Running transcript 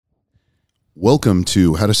Welcome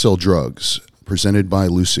to How to Sell Drugs, presented by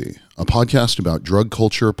Lucy, a podcast about drug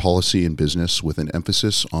culture, policy, and business with an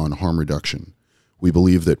emphasis on harm reduction. We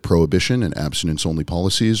believe that prohibition and abstinence-only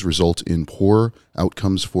policies result in poor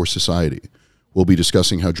outcomes for society. We'll be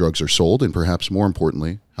discussing how drugs are sold and, perhaps more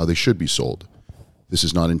importantly, how they should be sold. This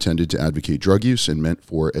is not intended to advocate drug use and meant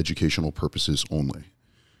for educational purposes only.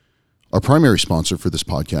 Our primary sponsor for this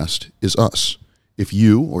podcast is us. If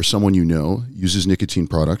you or someone you know uses nicotine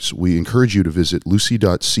products, we encourage you to visit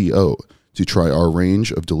lucy.co to try our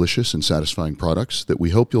range of delicious and satisfying products that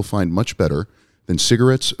we hope you'll find much better than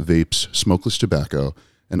cigarettes, vapes, smokeless tobacco,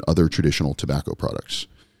 and other traditional tobacco products.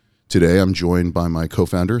 Today, I'm joined by my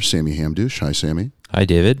co-founder, Sammy Hamdouche. Hi, Sammy. Hi,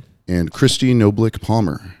 David. And Christy Noblick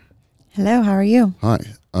Palmer. Hello, how are you? Hi.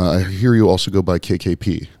 I hear you also go by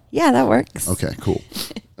KKP. Yeah, that works. Okay, cool.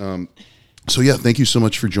 Thank you so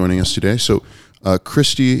much for joining us today.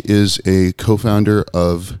 Christy is a co-founder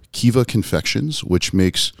of Kiva Confections, which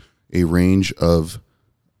makes a range of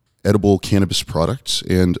edible cannabis products,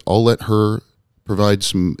 and I'll let her provide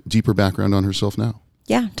some deeper background on herself now.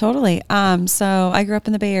 Yeah, totally. So I grew up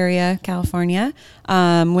in the Bay Area, California,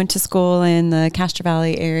 went to school in the Castro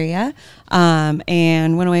Valley area,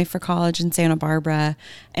 and went away for college in Santa Barbara.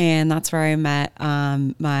 And that's where I met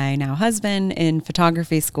my now husband in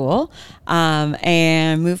photography school,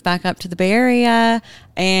 and moved back up to the Bay Area.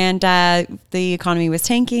 And the economy was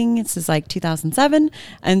tanking. This is like 2007.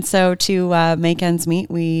 And so to make ends meet,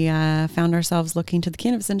 we found ourselves looking to the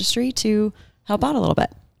cannabis industry to help out a little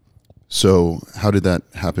bit. So how did that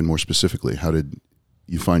happen more specifically? How did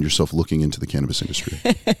you find yourself looking into the cannabis industry?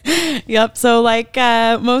 Yep. So like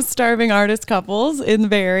most starving artist couples in the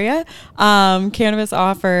Bay Area, cannabis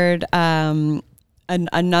offered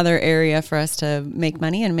another area for us to make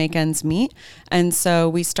money and make ends meet. And so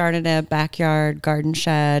we started a backyard garden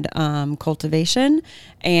shed cultivation,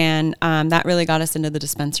 and that really got us into the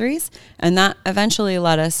dispensaries. And that eventually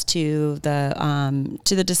led us to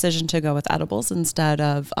the decision to go with edibles instead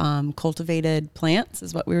of cultivated plants,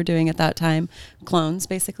 is what we were doing at that time. Clones,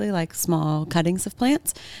 basically, like small cuttings of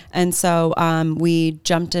plants. And so we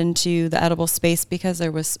jumped into the edible space because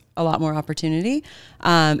there was a lot more opportunity,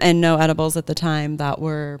 and no edibles at the time that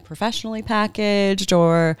were professionally packaged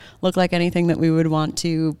or looked like anything that we would want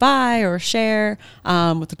to buy or share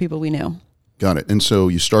with the people we knew. Got it. And so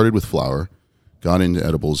you started with flower, got into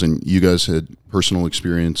edibles, and you guys had personal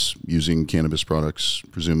experience using cannabis products,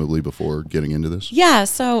 presumably, before getting into this? Yeah.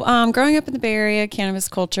 So growing up in the Bay Area, cannabis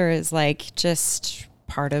culture is like just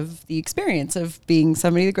part of the experience of being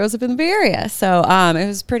somebody that grows up in the Bay Area. So it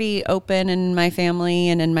was pretty open in my family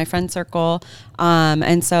and in my friend circle.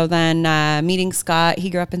 And so then meeting Scott, he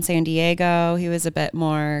grew up in San Diego. He was a bit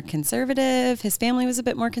more conservative. His family was a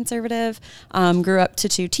bit more conservative. Grew up to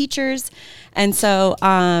two teachers. And so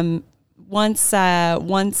once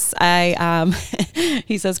I,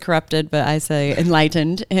 he says corrupted, but I say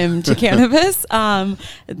enlightened him to cannabis,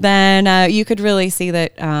 then you could really see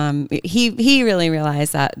that he really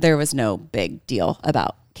realized that there was no big deal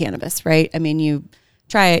about cannabis, right? I mean, you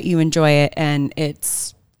try it, you enjoy it, and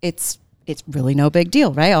it's really no big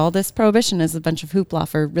deal, right? All this prohibition is a bunch of hoopla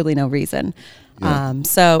for really no reason. Yeah.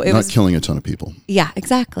 So it Not was killing a ton of people. Yeah,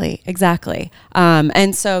 exactly.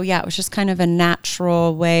 And so, yeah, it was just kind of a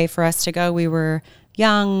natural way for us to go. We were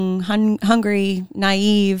young, hungry,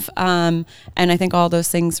 naive. And I think all those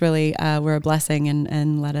things really were a blessing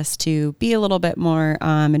and led us to be a little bit more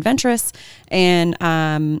adventurous and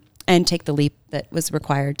take the leap that was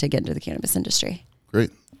required to get into the cannabis industry. Great.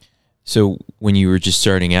 So when you were just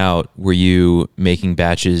starting out, were you making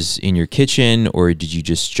batches in your kitchen, or did you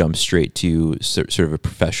just jump straight to sort of a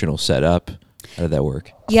professional setup? How did that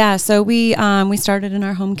work? Yeah, so we started in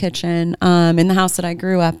our home kitchen in the house that I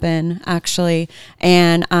grew up in, actually,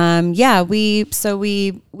 and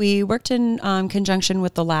we worked in conjunction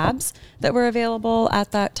with the labs that were available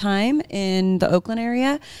at that time in the Oakland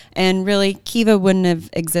area, and really Kiva wouldn't have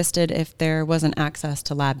existed if there wasn't access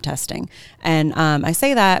to lab testing. And I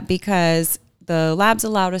say that because the labs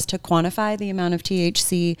allowed us to quantify the amount of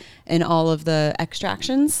THC in all of the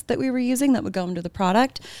extractions that we were using that would go into the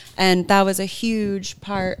product. And that was a huge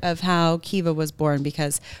part of how Kiva was born,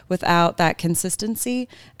 because without that consistency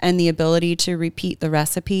and the ability to repeat the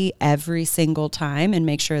recipe every single time and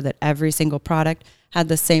make sure that every single product had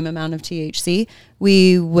the same amount of THC,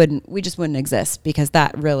 we just wouldn't exist, because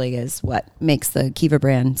that really is what makes the Kiva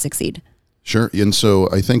brand succeed. Sure. And so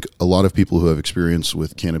I think a lot of people who have experience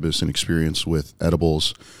with cannabis and experience with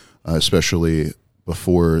edibles, especially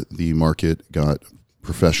before the market got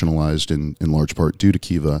professionalized in large part due to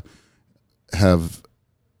Kiva, have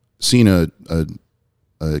seen a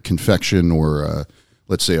confection or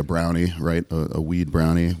let's say a brownie, right? A weed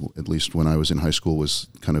brownie, at least when I was in high school, was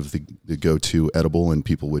kind of the go-to edible, and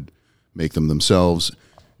people would make them themselves.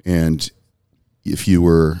 And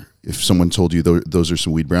if someone told you those are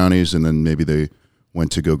some weed brownies, and then maybe they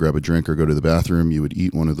went to go grab a drink or go to the bathroom, you would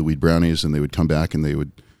eat one of the weed brownies, and they would come back and they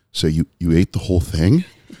would say, you ate the whole thing?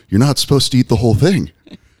 You're not supposed to eat the whole thing.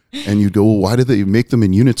 And you'd go, well, why did they make them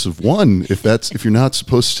in units of one if you're not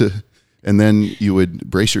supposed to? And then you would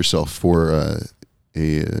brace yourself for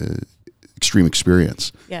a extreme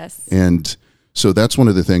experience. Yes. And so that's one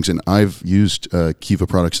of the things. And I've used Kiva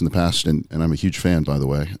products in the past, and I'm a huge fan, by the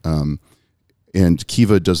way. And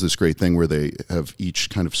Kiva does this great thing where they have each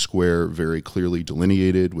kind of square very clearly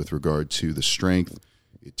delineated with regard to the strength.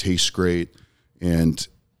 It tastes great. And,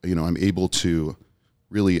 I'm able to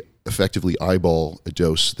really effectively eyeball a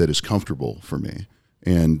dose that is comfortable for me.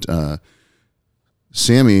 And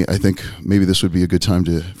Sammy, I think maybe this would be a good time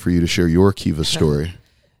for you to share your Kiva story.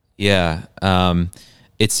 Yeah.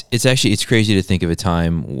 It's crazy to think of a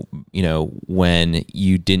time, when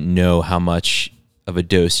you didn't know how much of a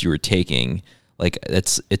dose you were taking. Like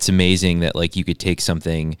it's amazing that like you could take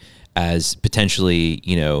something as potentially,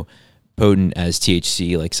 potent as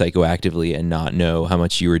THC, like psychoactively, and not know how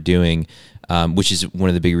much you were doing, which is one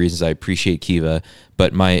of the big reasons I appreciate Kiva.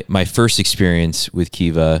 But my first experience with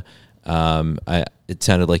Kiva, it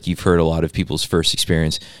sounded like you've heard a lot of people's first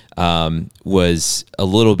experience, was a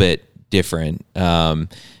little bit different.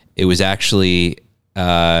 It was actually,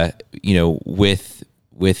 with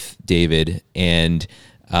David, and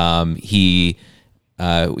he,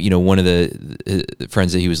 one of the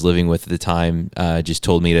friends that he was living with at the time, just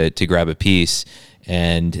told me to grab a piece.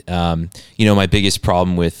 And, my biggest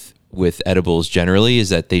problem with edibles generally is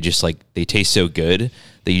that they just they taste so good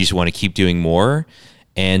that you just want to keep doing more.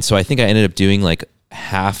 And so I think I ended up doing like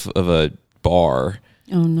half of a bar.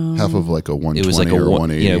 Oh no! Half of like a 120 it was like or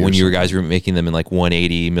 180. Yeah, when you guys were making them in like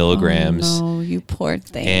 180 milligrams. Oh no, you poor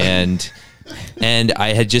thing. And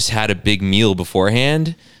I had just had a big meal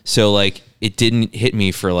beforehand, so like it didn't hit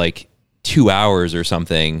me for like 2 hours or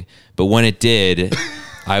something. But when it did,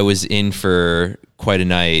 I was in for quite a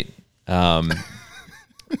night.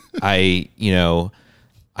 I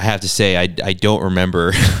have to say I don't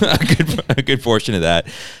remember a good portion of that,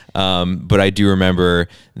 but I do remember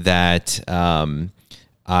that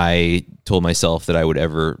I told myself that I would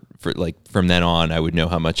from then on I would know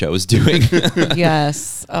how much I was doing.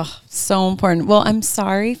 Yes, so important. Well, I'm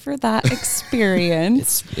sorry for that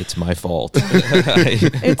experience. It's my fault.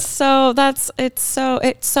 It's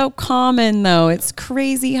so common though. It's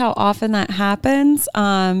crazy how often that happens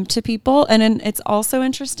to people, and it's also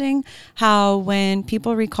interesting how when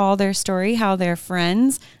people recall their story, how their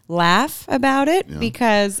friends laugh about it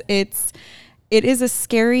because it is a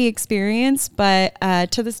scary experience, but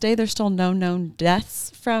to this day, there's still no known deaths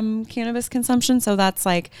from cannabis consumption. So that's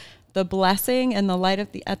like the blessing and the light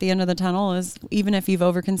at the end of the tunnel is even if you've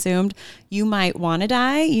overconsumed, you might want to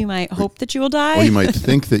die. You might hope that you will die. Or you might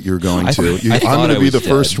think that you're going to. I I'm going to be the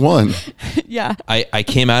first one. Yeah. I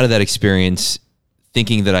came out of that experience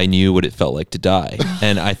thinking that I knew what it felt like to die.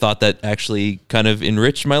 And I thought that actually kind of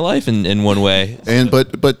enriched my life in one way. And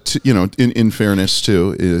but in fairness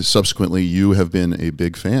too, subsequently you have been a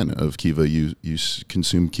big fan of Kiva. You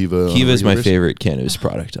consume Kiva. Kiva is my favorite cannabis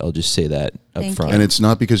product. I'll just say that up Thank front. And it's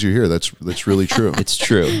not because you're here. That's really true. It's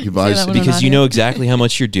true. You buy that one because you know exactly how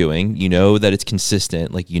much you're doing. You know that it's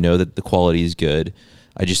consistent. Like you know that the quality is good.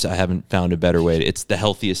 I haven't found a better way. It's the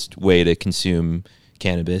healthiest way to consume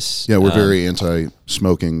cannabis. Yeah, we're very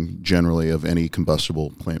anti-smoking generally of any combustible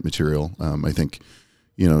plant material. I think,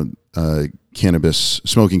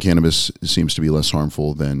 smoking cannabis seems to be less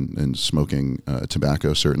harmful than smoking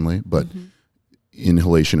tobacco, certainly. But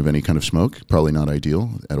inhalation of any kind of smoke, probably not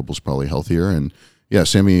ideal. Edibles probably healthier. And yeah,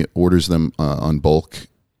 Sammy orders them in bulk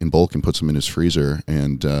and puts them in his freezer.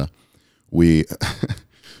 And we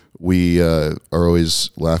are always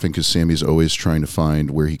laughing because Sammy's always trying to find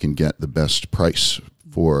where he can get the best price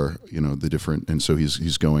for the different, and so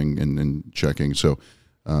he's going and checking. So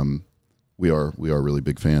we are really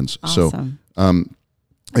big fans. Awesome. So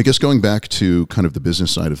I guess going back to kind of the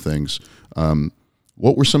business side of things,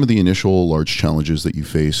 what were some of the initial large challenges that you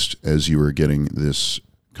faced as you were getting this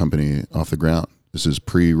company off the ground? This is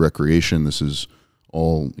pre-recreation. This is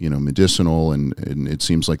all medicinal, and it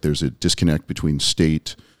seems like there's a disconnect between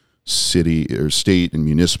state and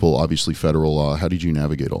municipal, obviously federal law. How did you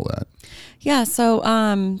navigate all that? Yeah, so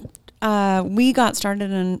we got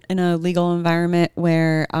started in a legal environment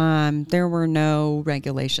where there were no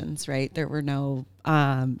regulations, right? There were no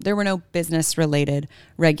business related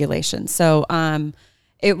regulations. So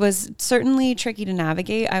it was certainly tricky to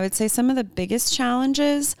navigate. I would say some of the biggest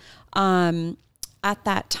challenges at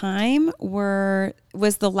that time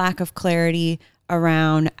was the lack of clarity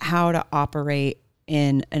around how to operate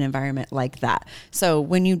in an environment like that. So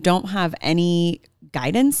when you don't have any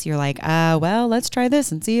guidance, you're like, well, let's try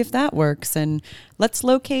this and see if that works. And let's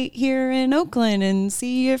locate here in Oakland and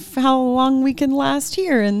see how long we can last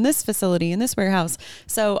here in this facility, in this warehouse.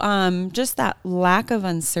 So just that lack of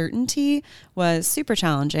uncertainty was super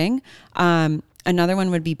challenging. Another one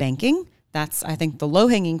would be banking. That's, I think, the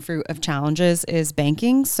low-hanging fruit of challenges is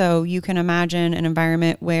banking. So you can imagine an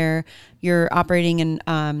environment where you're operating in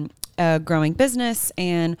a growing business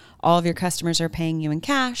and all of your customers are paying you in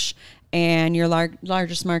cash, and your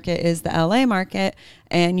largest market is the LA market,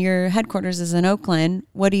 and your headquarters is in Oakland.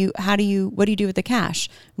 What do you do with the cash?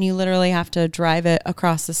 And you literally have to drive it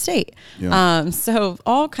across the state. Yeah. So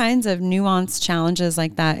all kinds of nuanced challenges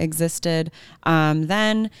like that existed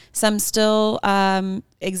then. Some still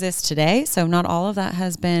exist today. So not all of that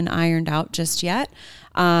has been ironed out just yet.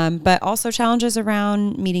 But also challenges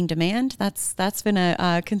around meeting demand. That's been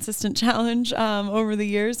a consistent challenge over the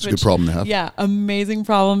years. It's a good problem to have. Yeah, amazing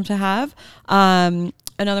problem to have.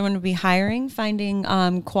 Another one would be hiring, finding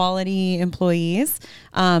quality employees.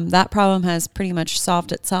 That problem has pretty much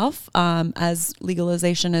solved itself as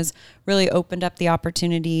legalization has really opened up the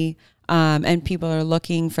opportunity, and people are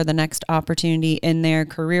looking for the next opportunity in their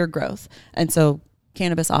career growth. And so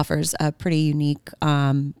cannabis offers a pretty unique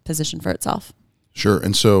position for itself. Sure.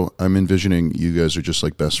 And so I'm envisioning you guys are just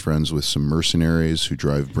like best friends with some mercenaries who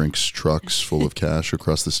drive Brinks trucks full of cash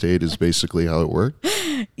across the state is basically how it worked.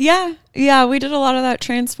 Yeah. We did a lot of that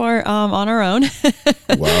transport on our own.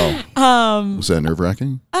 Wow. Was that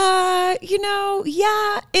nerve-wracking? Yeah,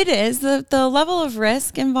 it is. The level of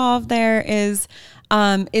risk involved there is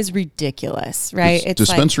ridiculous, right? It's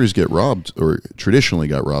dispensaries get robbed, or traditionally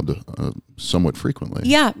got robbed somewhat frequently.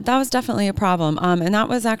 Yeah, that was definitely a problem. And that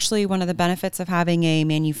was actually one of the benefits of having a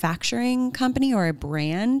manufacturing company or a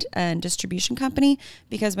brand and distribution company,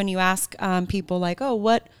 because when you ask people like, oh,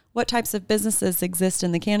 what types of businesses exist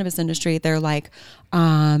in the cannabis industry, they're like,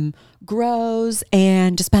 grows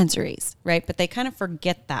and dispensaries, right? But they kind of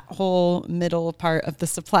forget that whole middle part of the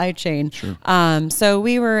supply chain. Sure. So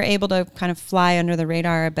we were able to kind of fly under the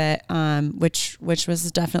radar a bit, which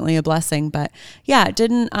was definitely a blessing. But yeah, it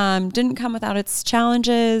didn't come without its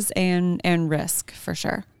challenges and risk for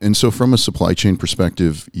sure. And so from a supply chain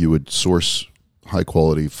perspective, you would source high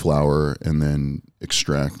quality flower and then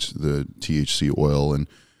extract the THC oil. And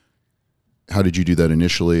how did you do that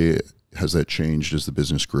initially? Has that changed as the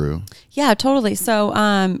business grew? Yeah, totally. So,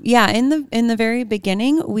 in the very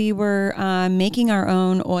beginning, we were making our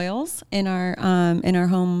own oils in our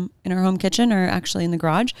home kitchen, or actually in the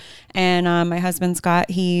garage. And my husband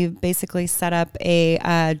Scott, he basically set up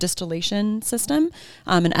a distillation system,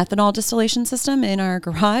 an ethanol distillation system in our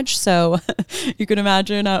garage. So you can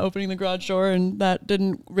imagine opening the garage door, and that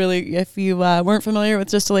didn't really, if you weren't familiar with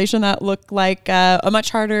distillation, that looked like a much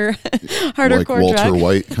harder like core Walter drug.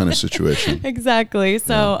 White kind of situation. Exactly.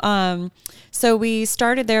 So, Yeah. So we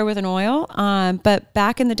started there with an oil, but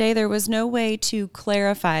back in the day, there was no way to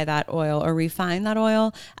clarify that oil or refine that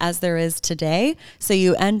oil as there is today. So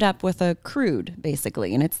you end up with a crude,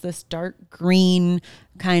 basically, and it's this dark green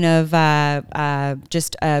kind of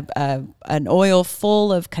just an oil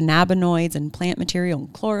full of cannabinoids and plant material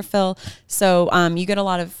and chlorophyll. So you get a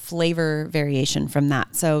lot of flavor variation from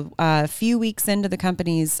that. So a few weeks into the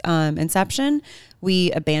company's inception,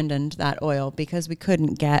 we abandoned that oil because we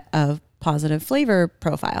couldn't get a positive flavor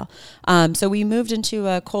profile. So we moved into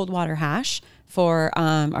a cold water hash for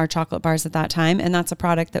our chocolate bars at that time. And that's a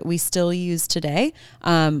product that we still use today.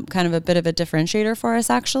 Kind of a bit of a differentiator for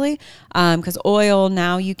us, actually, because oil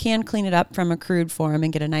now you can clean it up from a crude form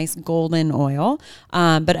and get a nice golden oil.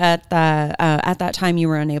 But at that time you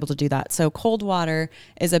were unable to do that. So cold water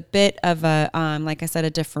is a bit of a, like I said,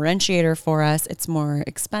 a differentiator for us. It's more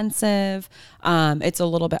expensive. It's a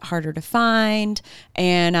little bit harder to find.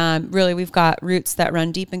 And really we've got roots that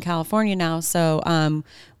run deep in California now. So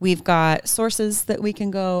we've got sources that we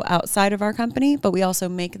can go outside of our company, but we also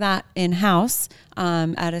make that in-house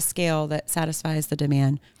at a scale that satisfies the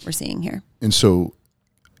demand we're seeing here. And so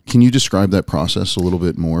can you describe that process a little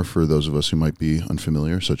bit more for those of us who might be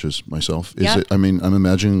unfamiliar, such as myself? I'm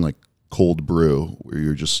imagining like cold brew where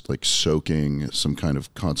you're just like soaking some kind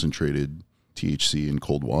of concentrated THC in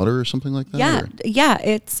cold water or something like that? Yeah, or? yeah,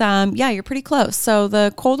 it's you're pretty close. So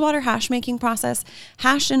the cold water hash making process,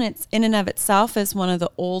 hash in and of itself is one of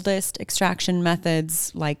the oldest extraction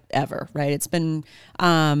methods like ever, right? It's been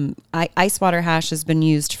ice water hash has been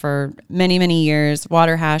used for many years.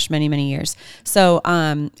 Water hash many years. So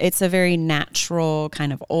it's a very natural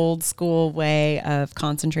kind of old school way of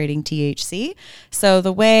concentrating THC. So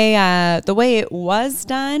the way it was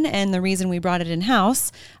done, and the reason we brought it in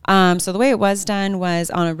house. So the way it was done was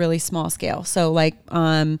on a really small scale. So like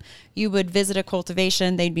you would visit a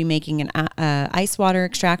cultivation, they'd be making an ice water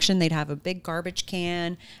extraction. They'd have a big garbage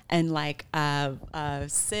can and like a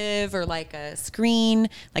sieve or like a screen,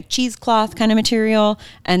 like cheesecloth kind of material.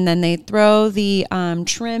 And then they throw the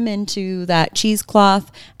trim into that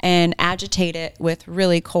cheesecloth and agitate it with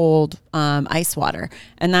really cold ice water.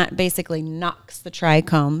 And that basically knocks the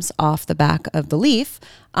trichomes off the back of the leaf.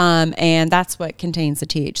 And that's what contains the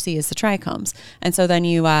THC is the trichomes. And so then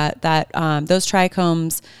you those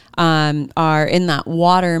trichomes are in that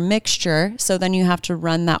water mixture. So then you have to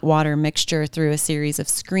run that water mixture through a series of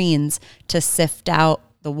screens to sift out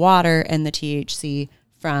the water and the THC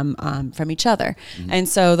from each other. Mm-hmm. And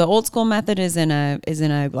so the old school method is in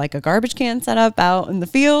a like a garbage can setup out in the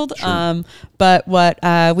field. Sure. But what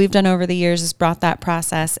we've done over the years is brought that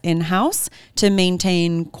process in-house to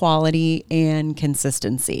maintain quality and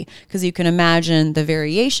consistency. Because you can imagine the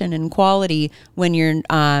variation in quality when you're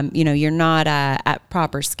not at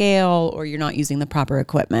proper scale or you're not using the proper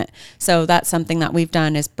equipment. So that's something that we've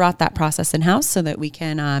done is brought that process in-house so that we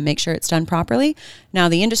can make sure it's done properly. Now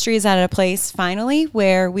the industry is at a place finally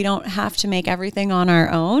where we don't have to make everything on our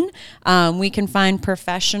own. We can find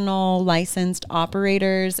professional licensed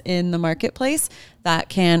operators in the marketplace that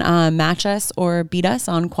can match us or beat us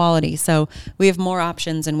on quality. So we have more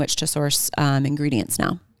options in which to source ingredients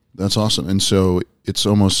now. That's awesome. And so it's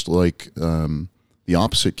almost like the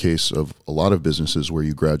opposite case of a lot of businesses where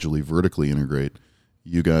you gradually vertically integrate.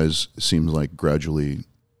 You guys seem like gradually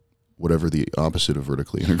whatever the opposite of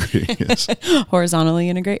vertically integrating is. Horizontally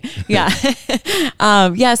integrate. Yeah.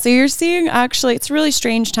 So you're seeing actually, it's a really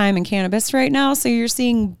strange time in cannabis right now. So you're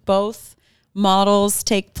seeing both models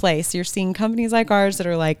take place. You're seeing companies like ours that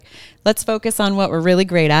are like, let's focus on what we're really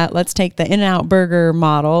great at. Let's take the In-N-Out burger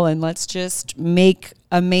model and let's just make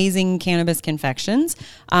amazing cannabis confections.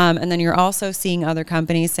 And then you're also seeing other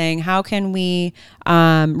companies saying, how can we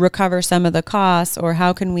recover some of the costs, or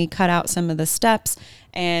how can we cut out some of the steps?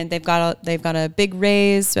 And they've got a big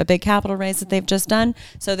raise, a big capital raise that they've just done.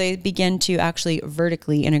 So they begin to actually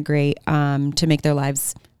vertically integrate to make their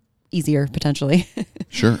lives easier potentially.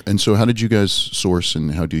 Sure. And so how did you guys source,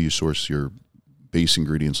 and how do you source your base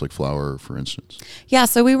ingredients like flour, for instance? Yeah,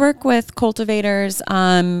 so we work with cultivators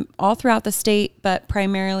all throughout the state, but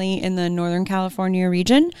primarily in the Northern California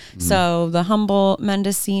region. Mm-hmm. So the Humboldt,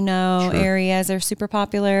 Mendocino areas are super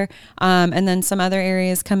popular. And then some other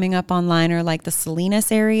areas coming up online are like the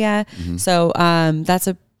Salinas area. Mm-hmm. So that's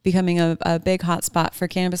becoming a big hotspot for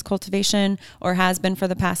cannabis cultivation, or has been for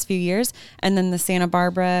the past few years. And then the Santa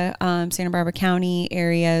Barbara County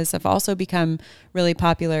areas have also become really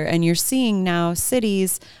popular. And you're seeing now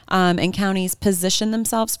cities and counties position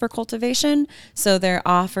themselves for cultivation. So they're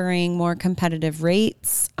offering more competitive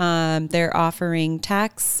rates. They're offering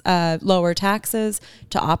lower taxes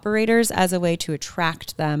to operators as a way to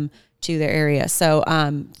attract them to their area. So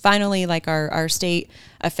finally, like our state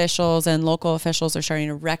officials and local officials are starting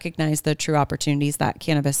to recognize the true opportunities that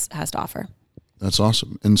cannabis has to offer. That's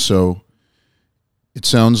awesome. And so it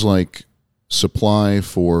sounds like supply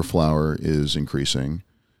for flour is increasing.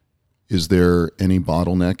 Is there any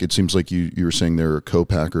bottleneck? It seems like you were saying there are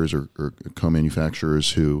co-packers or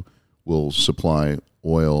co-manufacturers who will supply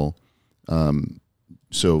oil.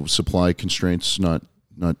 So supply constraints not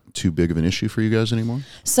too big of an issue for you guys anymore?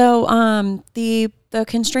 So the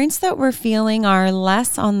constraints that we're feeling are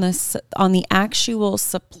less on the actual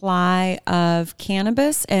supply of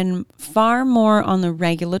cannabis and far more on the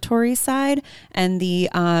regulatory side and the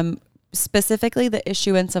specifically the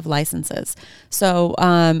issuance of licenses. So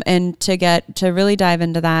and to really dive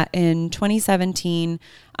into that, in 2017,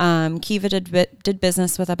 Kiva did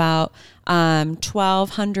business with about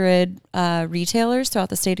 1,200 retailers throughout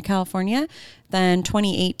the state of California. Then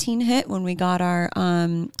 2018 hit when we got our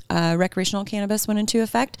recreational cannabis went into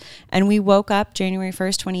effect. And we woke up January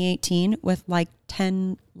 1st, 2018 with like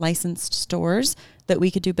 10 licensed stores that we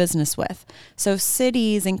could do business with. So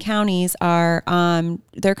cities and counties are,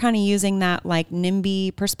 they're kind of using that like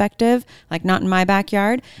NIMBY perspective, like not in my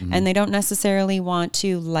backyard. Mm-hmm. And they don't necessarily want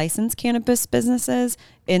to license cannabis businesses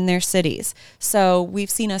in their cities. So we've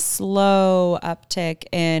seen a slow uptick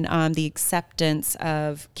in the acceptance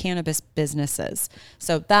of cannabis businesses.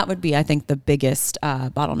 So that would be, I think, the biggest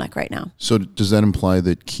bottleneck right now. So does that imply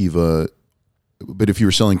that Kiva, but if you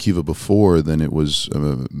were selling Kiva before, then it was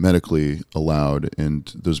medically allowed, and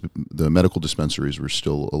the medical dispensaries were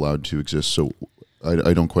still allowed to exist. So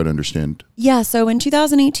I don't quite understand. Yeah, so in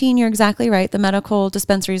 2018, you're exactly right. The medical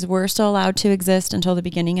dispensaries were still allowed to exist until the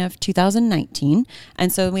beginning of 2019.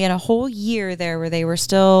 And so we had a whole year there where they were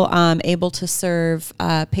still able to serve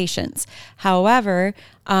patients. However,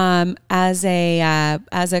 as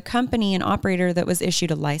a company and operator that was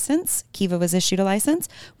issued a license, Kiva was issued a license,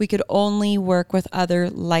 we could only work with other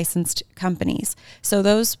licensed companies. So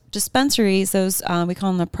those dispensaries, those we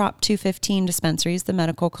call them the Prop 215 dispensaries, the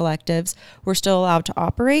medical collectives, were still allowed to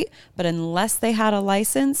operate, but unless they had a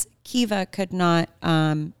license, Kiva could not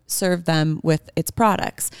serve them with its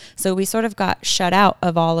products. So we sort of got shut out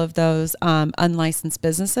of all of those unlicensed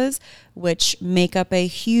businesses, which make up a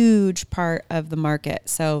huge part of the market.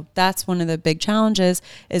 So that's one of the big challenges,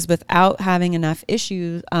 is without having enough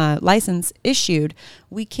license issued,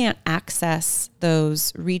 we can't access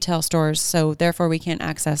those retail stores. So therefore we can't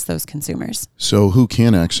access those consumers. So who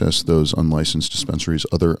can access those unlicensed dispensaries?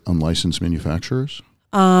 Other unlicensed manufacturers?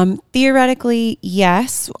 Theoretically,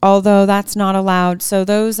 yes, although that's not allowed. So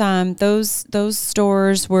those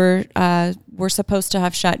stores were supposed to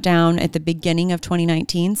have shut down at the beginning of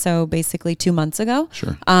 2019. So basically 2 months ago.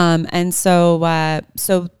 Sure. And so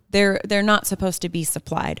they're not supposed to be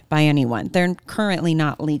supplied by anyone. They're currently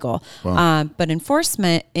not legal. Wow. But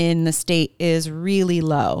enforcement in the state is really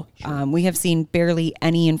low. Sure. We have seen barely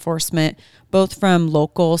any enforcement, both from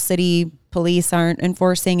local city police aren't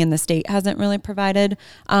enforcing, and the state hasn't really provided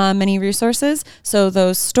any resources. So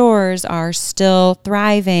those stores are still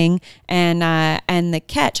thriving. And the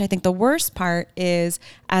catch, I think the worst part is,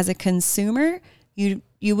 as a consumer, you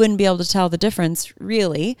wouldn't be able to tell the difference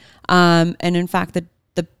really. And in fact,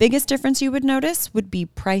 the biggest difference you would notice would be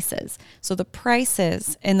prices. So the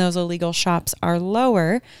prices in those illegal shops are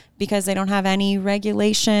lower because they don't have any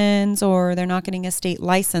regulations, or they're not getting a state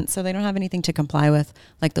license. So they don't have anything to comply with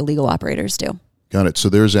like the legal operators do. Got it. So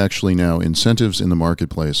there's actually now incentives in the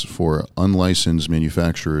marketplace for unlicensed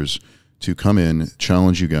manufacturers to come in,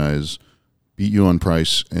 challenge you guys, beat you on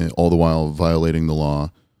price, all the while violating the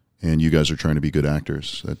law. And you guys are trying to be good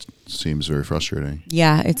actors. That seems very frustrating.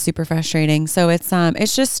 Yeah, it's super frustrating. So it's part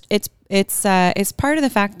of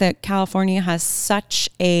the fact that California has such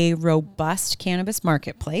a robust cannabis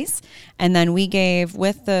marketplace. And then we gave,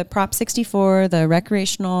 with the Prop 64, the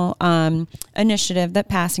recreational initiative that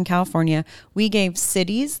passed in California, we gave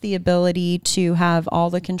cities the ability to have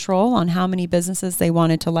all the control on how many businesses they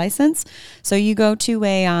wanted to license. So you go to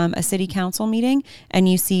a city council meeting and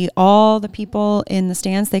you see all the people in the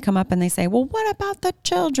stands. They come up and they say, well, what about the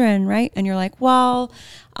children, right? And you're like, well,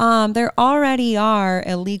 there already are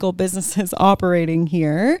illegal businesses operating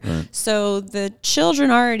here. Right. So the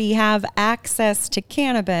children already have access to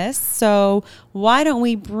cannabis. So why don't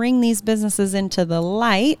we bring these businesses into the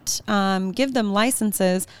light, give them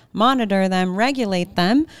licenses, monitor them, regulate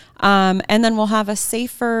them, and then we'll have a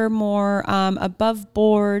safer, more above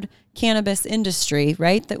board cannabis industry,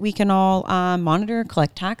 right, that we can all monitor,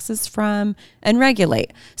 collect taxes from, and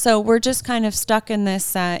regulate. So we're just kind of stuck in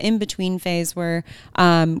this in-between phase where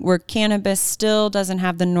cannabis still doesn't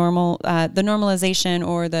have the normalization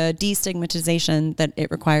or the destigmatization that it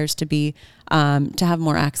requires to be to have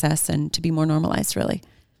more access and to be more normalized, really.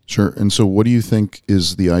 Sure. And so what do you think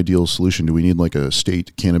is the ideal solution? Do we need like a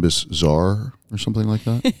state cannabis czar or something like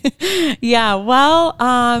that? Yeah, well,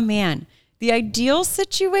 man. The ideal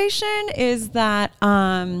situation is that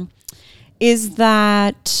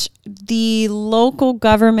the local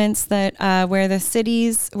governments that where the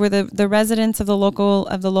cities, where the residents of the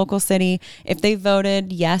local city, if they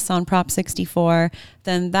voted yes on Prop 64,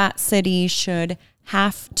 then that city should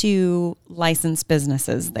have to license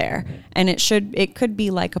businesses there. And it could be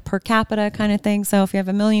like a per capita kind of thing. So if you have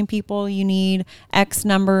 1 million people, you need X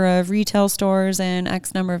number of retail stores and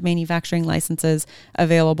X number of manufacturing licenses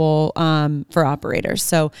available for operators.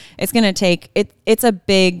 So it's going to take it's a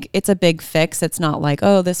big fix. It's not like,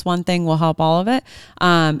 oh, this one thing will help all of it.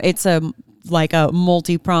 It's a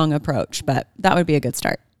multi-prong approach, but that would be a good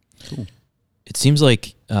start. Cool. It seems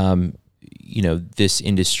like this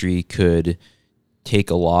industry could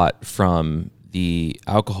take a lot from the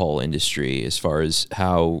alcohol industry as far as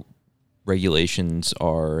how regulations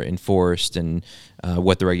are enforced and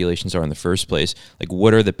what the regulations are in the first place. Like,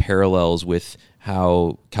 what are the parallels with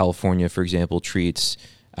how California, for example, treats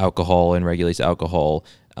alcohol and regulates alcohol,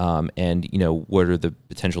 and what are the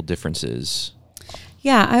potential differences?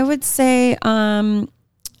 Yeah, I would say, and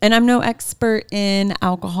I'm no expert in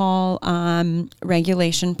alcohol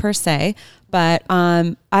regulation per se, but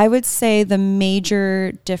I would say the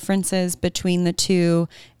major differences between the two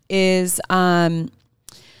is, I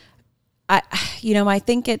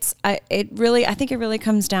think it really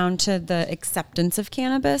comes down to the acceptance of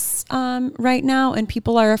cannabis right now, and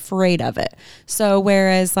people are afraid of it. So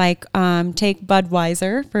whereas take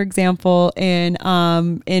Budweiser, for example,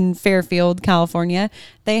 in Fairfield, California,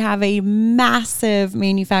 they have a massive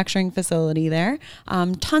manufacturing facility there,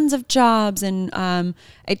 tons of jobs, and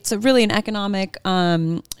it's really an economic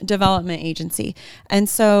development agency. And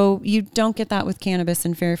so you don't get that with cannabis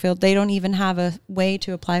in Fairfield. They don't even have a way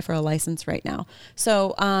to apply for a license right now.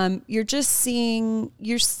 So you're just seeing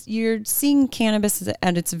cannabis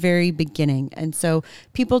at its very beginning, and so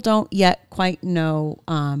people don't yet quite know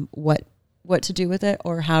what to do with it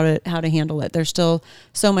or how to handle it. There's still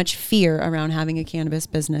so much fear around having a cannabis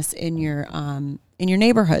business in your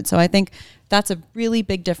neighborhood. So I think that's a really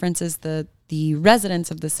big difference. Is the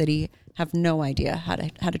residents of the city have no idea how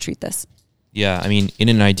to treat this. Yeah, I mean, in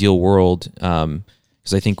an ideal world,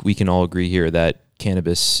 because I think we can all agree here that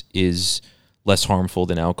cannabis is less harmful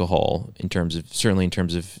than alcohol certainly in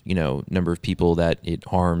terms of number of people that it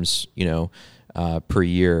harms per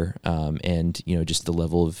year, and just the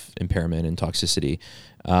level of impairment and toxicity.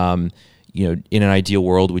 In an ideal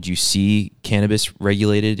world, would you see cannabis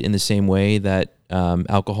regulated in the same way that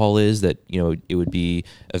alcohol is? That it would be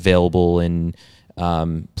available in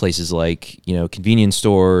places like convenience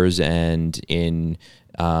stores and in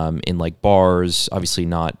like bars, obviously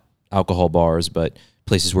not alcohol bars, but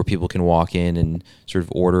places where people can walk in and sort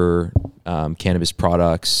of order cannabis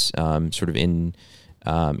products, sort of in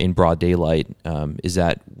broad daylight. Is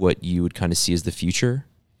that what you would kind of see as the future?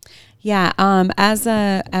 Yeah, as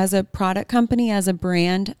a product company, as a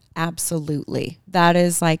brand, absolutely. That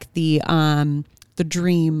is like the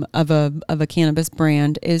dream of a cannabis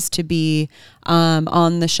brand, is to be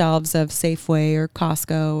on the shelves of Safeway or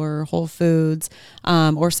Costco or Whole Foods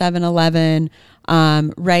or 7-Eleven,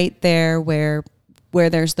 right there where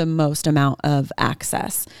there's the most amount of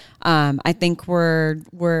access. I think we're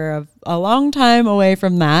a long time away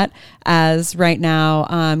from that, as right now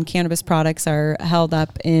cannabis products are held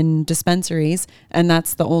up in dispensaries, and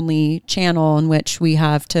that's the only channel in which we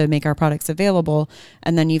have to make our products available.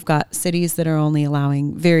 And then you've got cities that are only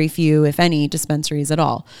allowing very few, if any, dispensaries at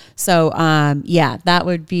all. So that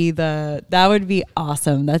would be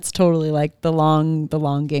awesome. That's totally like the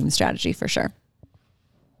long game strategy for sure.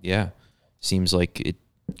 Yeah. Seems like it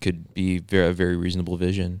could be a very reasonable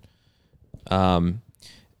vision. I'm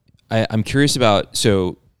curious about,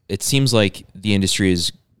 so it seems like the industry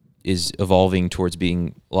is evolving towards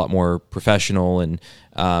being a lot more professional, and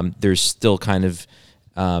there's still kind of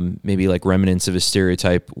maybe like remnants of a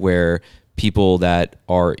stereotype where people that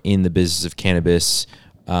are in the business of cannabis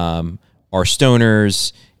are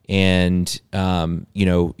stoners, and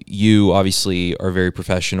you obviously are very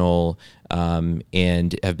professional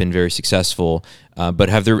and have been very successful. But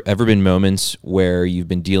have there ever been moments where you've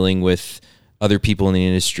been dealing with other people in the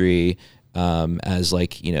industry as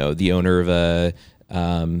like, the owner of a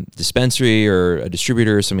dispensary or a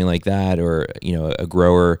distributor or something like that, or, a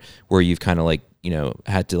grower, where you've kind of like,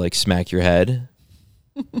 had to like smack your head?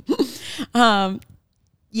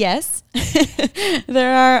 Yes,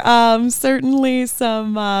 there are certainly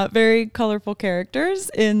some very colorful characters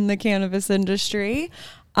in the cannabis industry.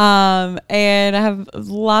 And I have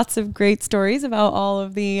lots of great stories about all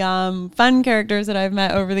of the fun characters that I've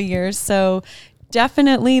met over the years. So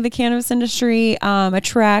definitely the cannabis industry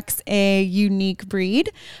attracts a unique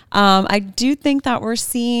breed. I do think that we're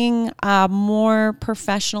seeing more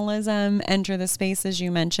professionalism enter the space, as you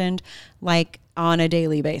mentioned, like on a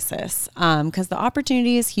daily basis, because the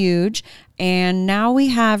opportunity is huge. And now we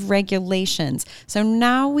have regulations. So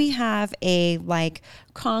now we have a like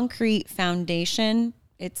concrete foundation.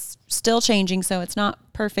 It's still changing, so it's not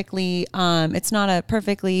perfectly, it's not a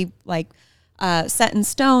perfectly like set in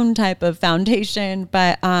stone type of foundation,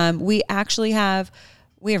 but we actually have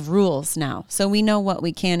rules now. So we know what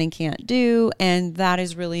we can and can't do, and that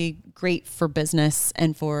is really great for business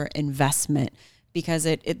and for investment, because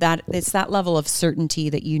it's that level of certainty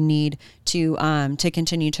that you need to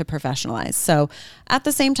continue to professionalize. So at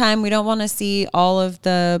the same time, we don't want to see all of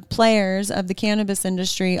the players of the cannabis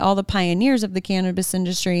industry, all the pioneers of the cannabis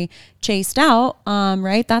industry chased out,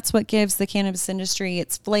 right? That's what gives the cannabis industry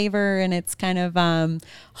its flavor and its kind of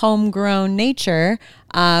homegrown nature.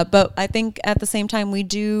 But I think at the same time, we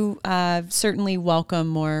do certainly welcome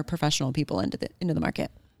more professional people into the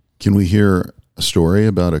market. Can we hear a story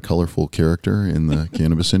about a colorful character in the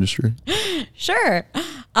cannabis industry? Sure.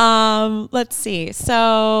 Let's see.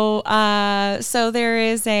 So there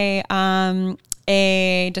is a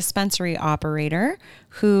dispensary operator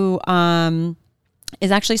who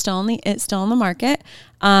is actually still in the market,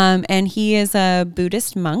 and he is a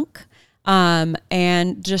Buddhist monk,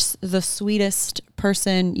 and just the sweetest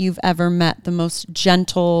person you've ever met, the most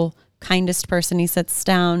gentle, kindest person. He sits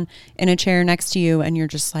down in a chair next to you, and you're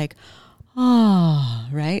just like, oh,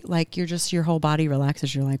 right? Like your whole body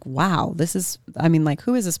relaxes. You're like, wow,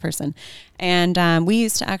 who is this person? And we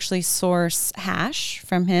used to actually source hash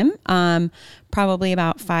from him probably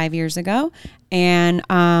about 5 years ago. And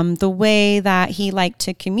the way that he liked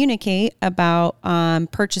to communicate about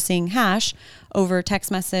purchasing hash over text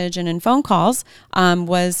message and in phone calls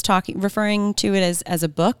was referring to it as a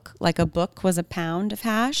book. Like a book was a pound of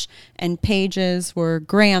hash and pages were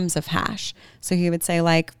grams of hash. So he would say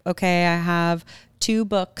like, okay, I have 2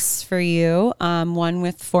 books for you, one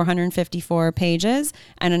with 454 pages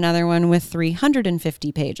and another one with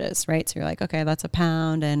 350 pages, right? So you're like, okay, that's a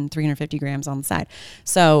pound and 350 grams on the side.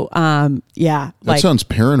 So, yeah. That sounds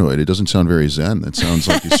paranoid. It doesn't sound very zen. That sounds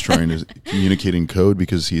like he's trying to communicate in code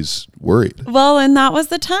because he's worried. Well, and that was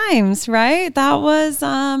the times, right? That was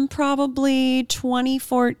probably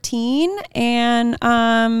 2014,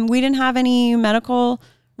 and we didn't have any medical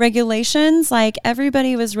regulations. Like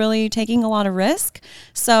everybody was really taking a lot of risk.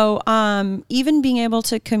 So even being able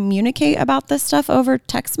to communicate about this stuff over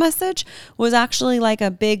text message was actually like a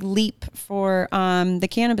big leap for the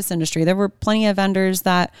cannabis industry. There were plenty of vendors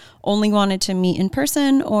that only wanted to meet in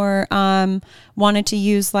person or wanted to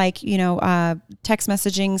use text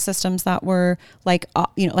messaging systems that were like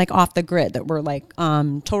off the grid, that were like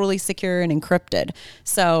totally secure and encrypted.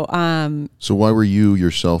 So why were you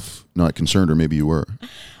yourself not concerned, or maybe you were?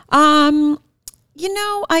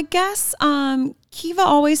 I guess Kiva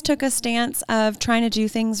always took a stance of trying to do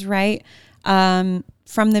things right from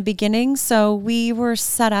the beginning. So we were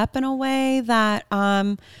set up in a way that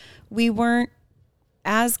we weren't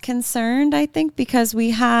as concerned, I think, because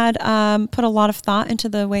we had put a lot of thought into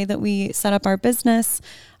the way that we set up our business.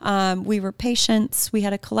 We were patients. We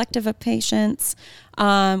had a collective of patients.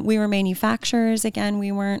 We were manufacturers. Again,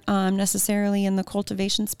 we weren't necessarily in the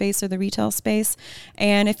cultivation space or the retail space.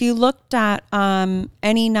 And if you looked at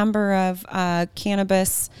any number of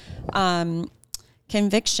cannabis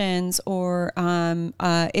convictions or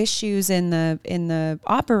issues in the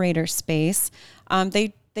operator space,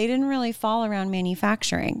 they didn't really fall around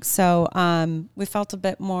manufacturing. So we felt a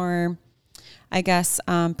bit more, I guess,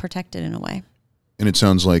 protected in a way. And it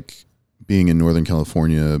sounds like being in Northern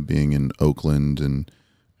California, being in Oakland, and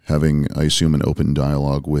having, I assume, an open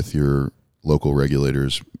dialogue with your local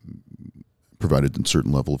regulators provided a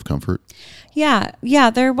certain level of comfort. Yeah.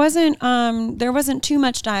 There wasn't too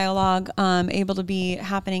much dialogue able to be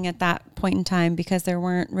happening at that point in time because there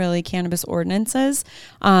weren't really cannabis ordinances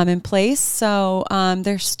in place. So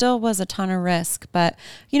there still was a ton of risk. But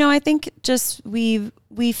I think just we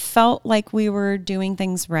felt like we were doing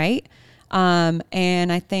things right,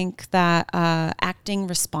 and I think that acting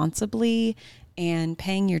responsibly and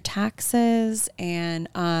paying your taxes and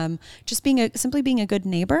just simply being a good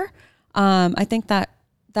neighbor. I think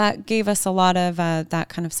that gave us a lot of that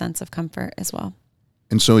kind of sense of comfort as well.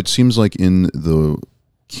 And so it seems like in the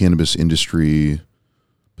cannabis industry,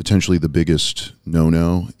 potentially the biggest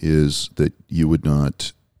no-no is that you would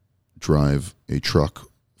not drive a truck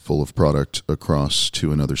full of product across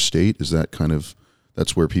to another state. Is that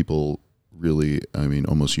that's where people really,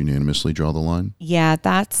 almost unanimously draw the line? Yeah,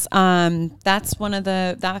 that's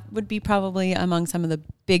that would be probably among some of the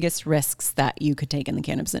biggest risks that you could take in the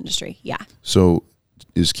cannabis industry. Yeah. So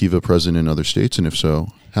is Kiva present in other states? And if so,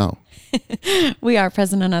 how? We are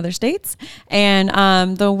present in other states.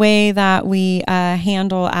 And the way that we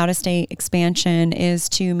handle out-of-state expansion is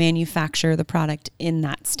to manufacture the product in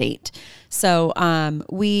that state. So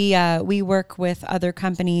we work with other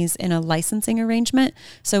companies in a licensing arrangement.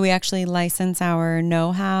 So we actually license our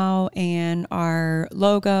know-how and our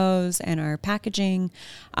logos and our packaging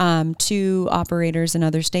to operators in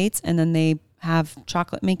other states. And then they have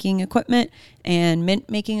chocolate making equipment and mint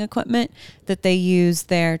making equipment that they use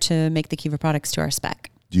there to make the Kiva products to our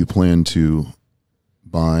spec. Do you plan to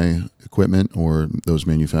buy equipment or those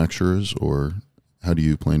manufacturers, or how do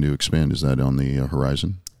you plan to expand? Is that on the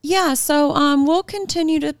horizon? Yeah, so we'll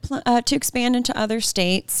continue to expand into other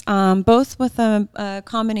states, both with a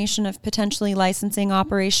combination of potentially licensing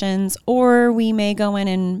operations, or we may go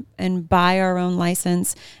in and buy our own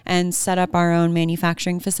license and set up our own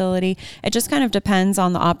manufacturing facility. It just kind of depends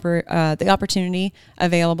on the opportunity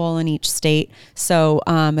available in each state. So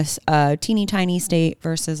a teeny tiny state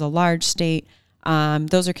versus a large state.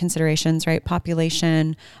 Those are considerations, right?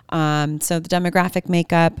 Population. So the demographic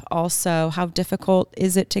makeup, also how difficult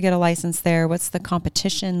is it to get a license there? What's the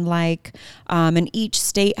competition like? And each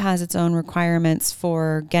state has its own requirements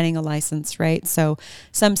for getting a license, right? So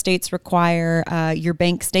some states require your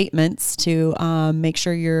bank statements to make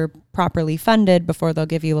sure you're properly funded before they'll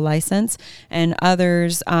give you a license, and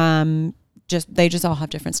others they just all have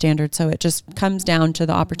different standards. So it just comes down to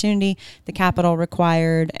the opportunity, the capital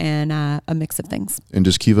required, and a mix of things. And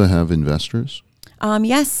does Kiva have investors?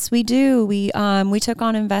 Yes, we do. We took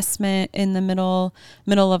on investment in the middle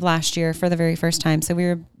of last year for the very first time. So we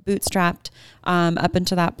were bootstrapped up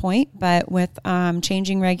until that point, but with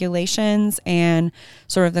changing regulations and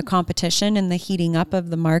sort of the competition and the heating up of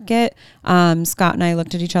the market, Scott and I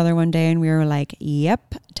looked at each other one day and we were like,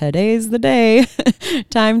 yep, today's the day.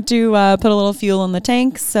 Time to put a little fuel in the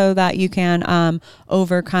tank so that you can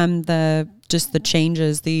overcome the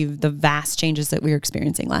changes, the vast changes that we were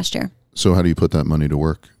experiencing last year. So how do you put that money to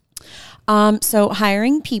work? So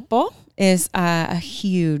hiring people is a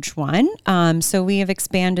huge one. So we have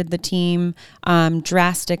expanded the team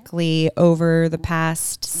drastically over the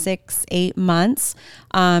past 6-8 months,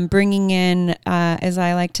 bringing in, as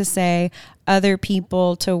I like to say, other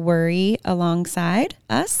people to worry alongside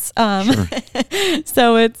us. Sure.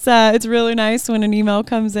 So it's really nice when an email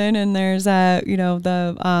comes in and there's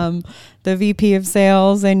the VP of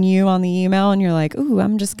sales and you on the email, and you're like, ooh,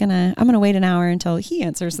 I'm gonna wait an hour until he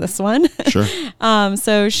answers this one. Sure.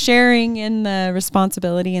 So sharing in the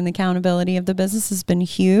responsibility and the accountability of the business has been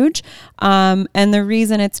huge. And the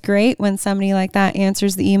reason it's great when somebody like that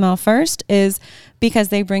answers the email first is because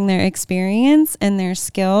they bring their experience and their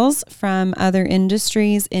skills from other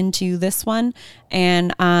industries into this one.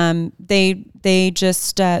 And they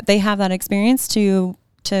have that experience to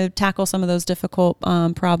tackle some of those difficult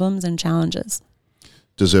problems and challenges.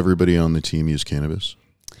 Does everybody on the team use cannabis?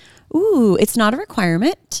 Ooh, it's not a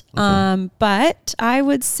requirement, Okay. but I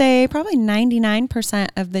would say probably 99%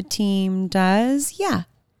 of the team does. Yeah.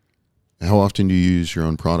 How often do you use your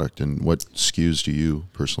own product, and what SKUs do you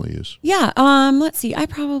personally use? Yeah. Let's see. I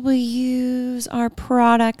probably use our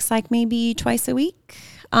products like maybe twice a week.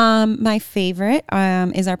 My favorite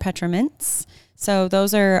is our Petramints. So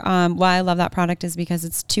those are why I love that product is because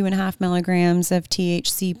it's 2.5 milligrams of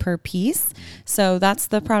THC per piece. So that's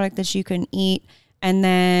the product that you can eat. And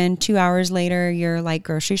then 2 hours later, you're like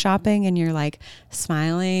grocery shopping and you're like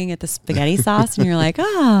smiling at the spaghetti sauce and you're like,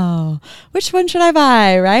 oh, which one should I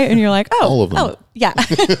buy? Right. And you're like, oh, all of them. Oh, yeah.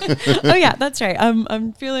 Oh, yeah, that's right.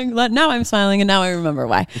 I'm feeling now I'm smiling and now I remember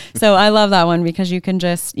why. So I love that one because you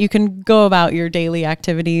can go about your daily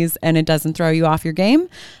activities and it doesn't throw you off your game.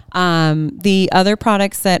 The other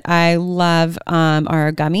products that I love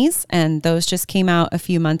are gummies, and those just came out a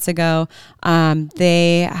few months ago.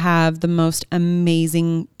 They have the most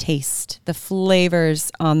amazing taste. The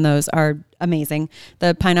flavors on those are amazing.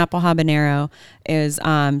 The pineapple habanero is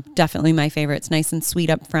definitely my favorite. It's nice and sweet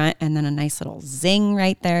up front and then a nice little zing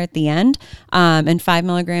right there at the end. And 5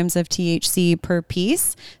 milligrams of THC per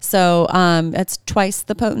piece. So that's twice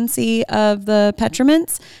the potency of the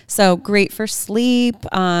Petramints. So great for sleep.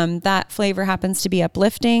 That flavor happens to be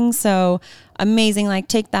uplifting. So amazing. Like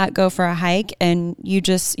take that, go for a hike, and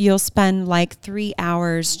you'll spend like 3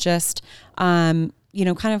 hours just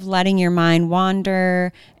kind of letting your mind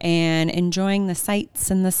wander and enjoying the sights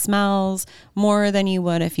and the smells more than you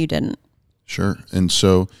would if you didn't. Sure. And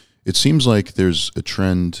so it seems like there's a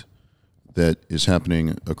trend that is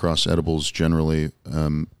happening across edibles generally,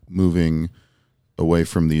 moving away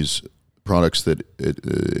from these products that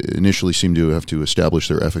initially seem to have to establish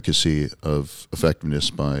their efficacy of effectiveness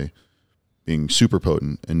by being super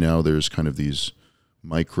potent. And now there's kind of these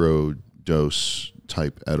micro dose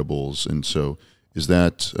type edibles. And so is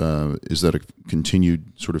that a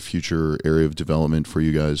continued sort of future area of development for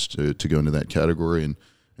you guys to go into that category,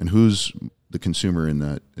 and who's the consumer in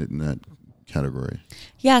that category?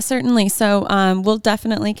 Yeah, certainly. So we'll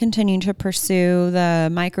definitely continue to pursue the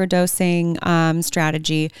microdosing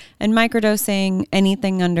strategy, and microdosing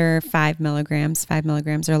anything under 5 milligrams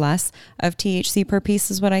or less of THC per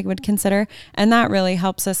piece is what I would consider, and that really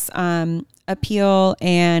helps us appeal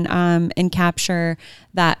and capture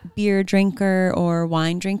that beer drinker or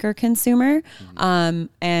wine drinker consumer.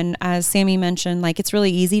 And as Sammy mentioned, like it's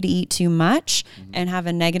really easy to eat too much and have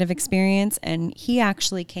a negative experience. And he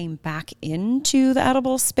actually came back into the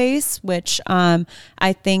edible space, which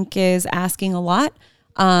I think is asking a lot.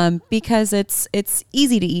 Because it's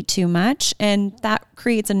easy to eat too much and that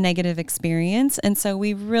creates a negative experience. And so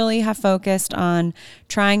we really have focused on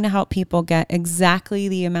trying to help people get exactly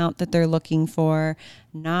the amount that they're looking for,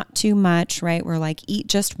 not too much, right? We're like, eat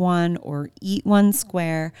just one or eat one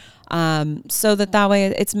square, so that way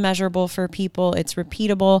it's measurable for people, it's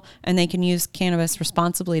repeatable, and they can use cannabis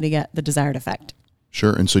responsibly to get the desired effect.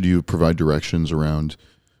 Sure. And so do you provide directions around,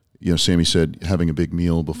 Sammy said having a big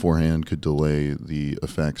meal beforehand could delay the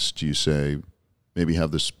effects. Do you say maybe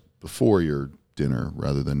have this before your dinner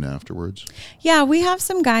rather than afterwards? Yeah, we have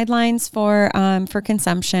some guidelines for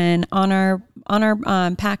consumption on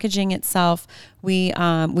our packaging itself. We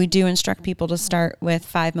do instruct people to start with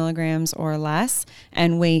 5 milligrams or less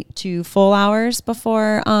and wait 2 full hours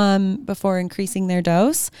before increasing their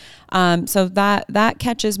dose. So that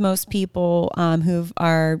catches most people who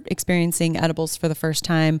are experiencing edibles for the first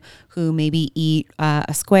time, who maybe eat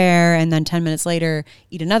a square and then 10 minutes later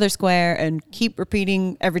eat another square and keep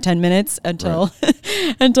repeating every 10 minutes until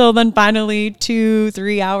until then finally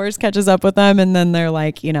 2-3 hours catches up with them, and then they're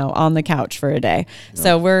like on the couch for a day. Yeah.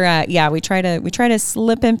 So we try to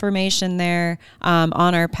slip information there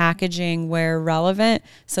on our packaging where relevant,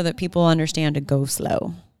 so that people understand to go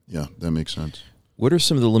slow. Yeah, that makes sense. What are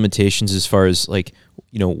some of the limitations as far as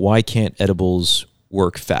why can't edibles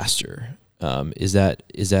work faster? Is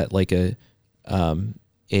that like a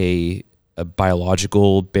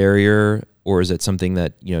biological barrier, or is that something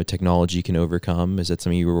that technology can overcome? Is that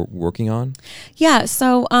something you were working on? Yeah,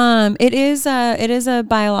 so it is a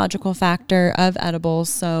biological factor of edibles.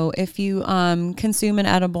 So if you consume an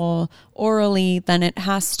edible orally, then it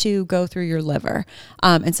has to go through your liver,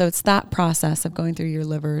 and so it's that process of going through your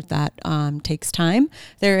liver that takes time.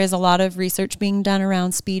 There is a lot of research being done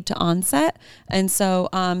around speed to onset, and so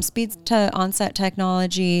speed to onset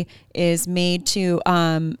technology is made to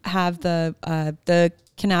have the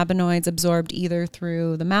cannabinoids absorbed either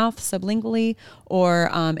through the mouth sublingually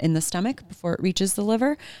or in the stomach before it reaches the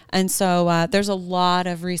liver. And so there's a lot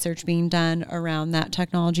of research being done around that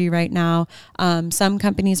technology right now. Some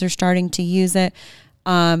companies are starting to use it,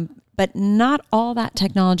 but not all that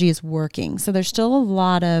technology is working. So there's still a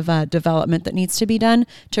lot of development that needs to be done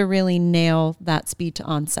to really nail that speed to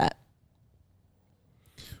onset.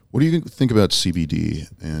 What do you think about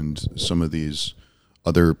CBD and some of these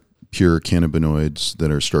other pure cannabinoids that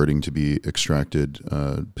are starting to be extracted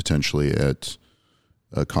potentially at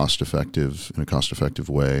a cost-effective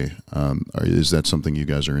way? Is that something you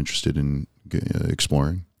guys are interested in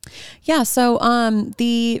exploring? Yeah, so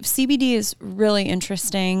the CBD is really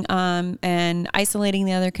interesting, and isolating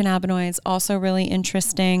the other cannabinoids also really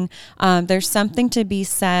interesting. There's something to be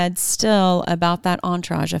said still about that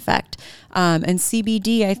entourage effect. And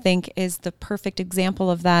CBD, I think, is the perfect example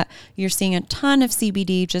of that. You're seeing a ton of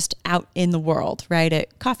CBD just out in the world, right?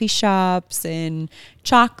 At coffee shops and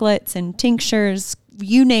chocolates and tinctures,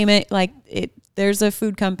 you name it, there's a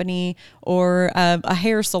food company or a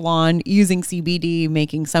hair salon using CBD,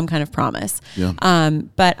 making some kind of promise. Yeah.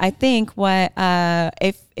 But I think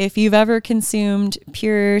if you've ever consumed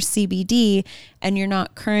pure CBD and you're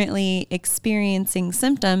not currently experiencing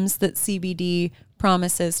symptoms that CBD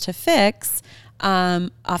promises to fix,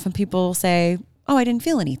 often people will say, "Oh, I didn't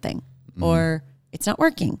feel anything," or "It's not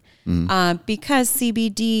working," because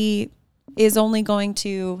CBD is only going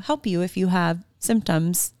to help you if you have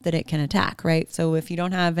symptoms that it can attack, right? So if you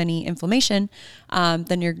don't have any inflammation,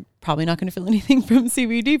 then you're probably not going to feel anything from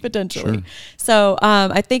CBD potentially. Sure. So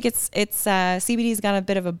I think it's CBD's got a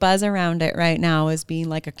bit of a buzz around it right now as being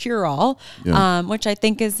like a cure-all, which I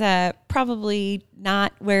think is probably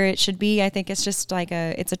not where it should be. I think it's just like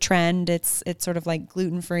it's a trend. It's sort of like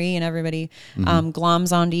gluten-free, and everybody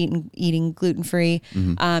gloms on to eating gluten-free,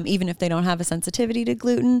 even if they don't have a sensitivity to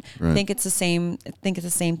gluten. Right. I think it's the same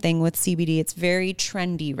thing with CBD. It's very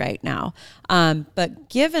trendy right now. But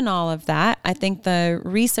given all of that, I think the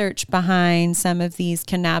research behind some of these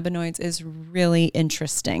cannabinoids is really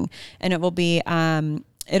interesting, and it'll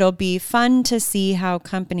be fun to see how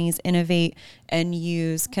companies innovate and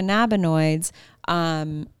use cannabinoids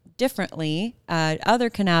differently. Other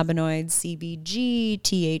cannabinoids, CBG,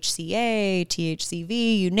 THCA,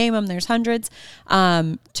 THCV, you name them, there's hundreds,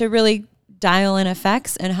 to really dial in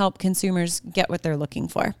effects and help consumers get what they're looking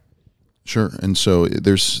for. Sure. And so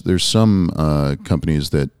there's some companies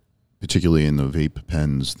that, particularly in the vape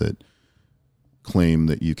pens, that claim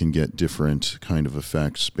that you can get different kind of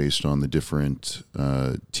effects based on the different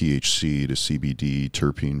THC to CBD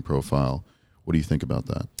terpene profile. What do you think about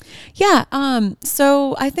that? Yeah.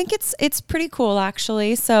 So I think it's pretty cool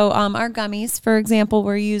actually. So our gummies, for example,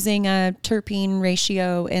 we're using a terpene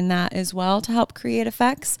ratio in that as well to help create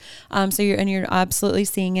effects. So you're absolutely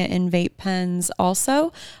seeing it in vape pens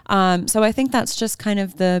also. So I think that's just kind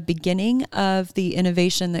of the beginning of the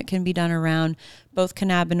innovation that can be done around both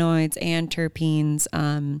cannabinoids and terpenes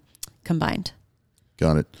combined.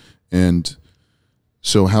 Got it. And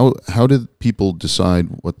so how did people decide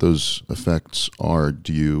what those effects are?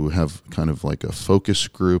 Do you have kind of like a focus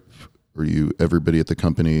group, or everybody at the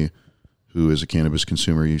company who is a cannabis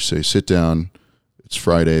consumer, you say, sit down, it's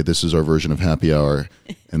Friday, this is our version of happy hour,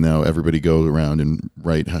 and now everybody go around and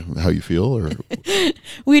write how you feel? Or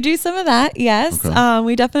we do some of that, yes. Okay.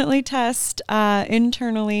 We definitely test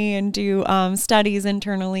internally and do studies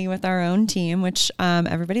internally with our own team, which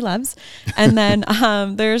everybody loves. And then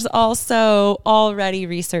there's also already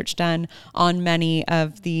research done on many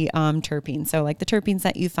of the terpenes. So like the terpenes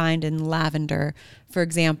that you find in lavender, for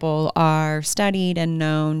example, are studied and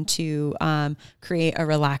known to create a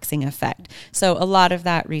relaxing effect. So a lot of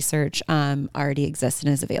that research already exists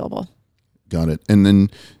and is available. Got it. And then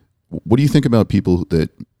what do you think about people that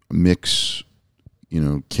mix,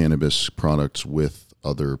 cannabis products with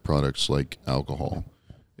other products like alcohol?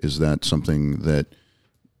 Is that something that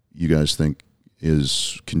you guys think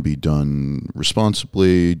can be done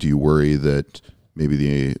responsibly? Do you worry that maybe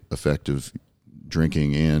the effect of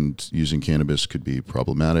drinking and using cannabis could be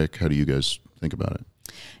problematic? How do you guys think about it?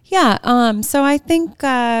 Yeah. So I think,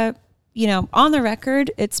 on the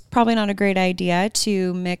record, it's probably not a great idea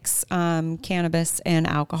to mix cannabis and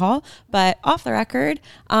alcohol, but off the record,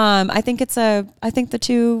 I think the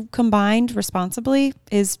two combined responsibly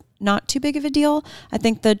is not too big of a deal. I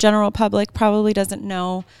think the general public probably doesn't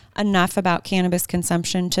know enough about cannabis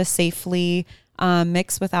consumption to safely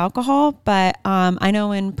mix with alcohol, but I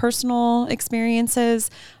know in personal experiences,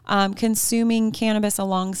 consuming cannabis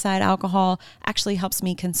alongside alcohol actually helps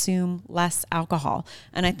me consume less alcohol,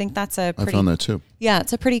 and I think that's I found that too. Yeah,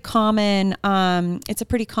 it's a pretty common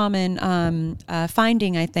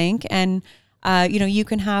finding, I think, and you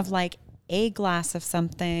can have like a glass of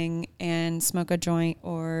something and smoke a joint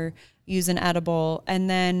or use an edible, and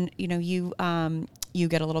then you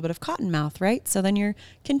get a little bit of cotton mouth, right? So then you're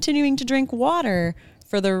continuing to drink water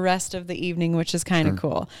for the rest of the evening, which is kind of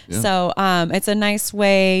cool. Yeah. So it's a nice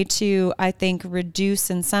way to, I think, reduce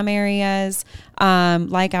in some areas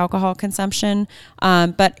like alcohol consumption.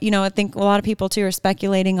 But, I think a lot of people too are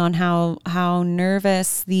speculating on how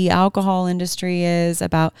nervous the alcohol industry is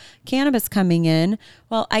about cannabis coming in.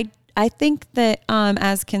 Well, I think that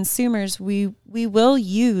as consumers, we will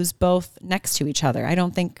use both next to each other. I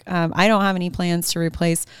don't think I don't have any plans to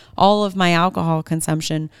replace all of my alcohol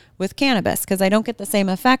consumption with cannabis because I don't get the same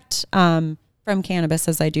effect from cannabis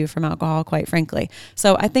as I do from alcohol, quite frankly.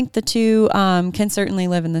 So I think the two can certainly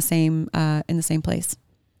live in the same place.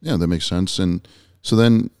 Yeah, that makes sense. And so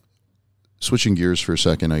then, switching gears for a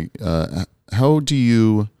second, how do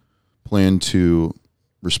you plan to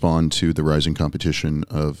respond to the rising competition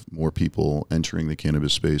of more people entering the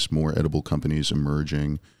cannabis space, more edible companies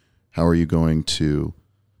emerging? How are you going to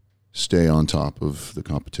stay on top of the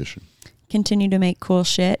competition? Continue to make cool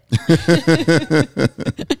shit.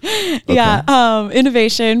 Yeah,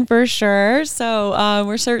 innovation for sure. So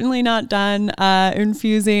we're certainly not done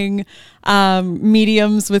infusing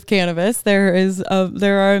mediums with cannabis. There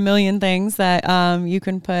are a million things that you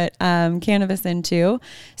can put cannabis into.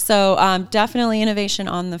 So definitely innovation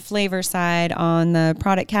on the flavor side, on the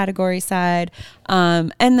product category side,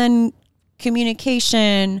 and then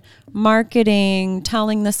communication, marketing,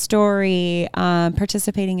 telling the story,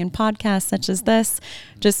 participating in podcasts such as this,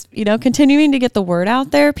 just, continuing to get the word out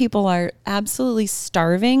there. People are absolutely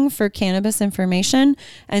starving for cannabis information.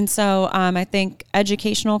 And so I think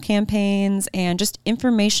educational campaigns and just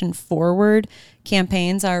information forward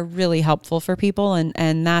campaigns are really helpful for people.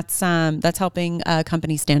 And that's helping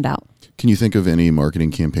companies stand out. Can you think of any marketing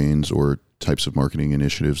campaigns or types of marketing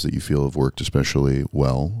initiatives that you feel have worked especially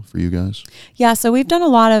well for you guys? Yeah, so we've done a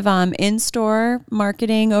lot of in-store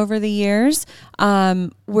marketing over the years.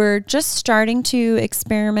 We're just starting to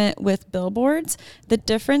experiment with billboards. The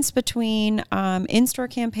difference between in-store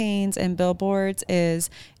campaigns and billboards is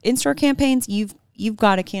in-store campaigns, you've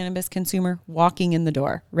got a cannabis consumer walking in the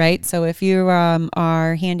door, right? So if you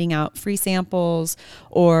are handing out free samples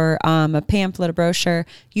or a pamphlet, a brochure,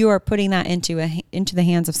 you are putting that into the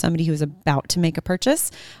hands of somebody who is about to make a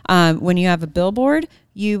purchase. When you have a billboard,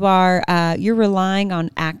 you're relying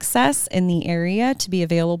on access in the area to be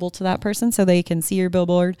available to that person so they can see your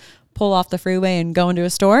billboard, pull off the freeway and go into a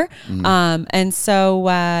store. And so,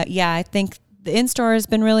 I think the in-store has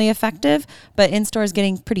been really effective, but in-store is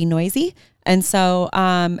getting pretty noisy. And so,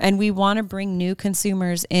 and we want to bring new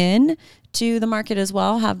consumers in to the market as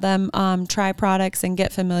well, have them try products and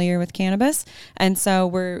get familiar with cannabis. And so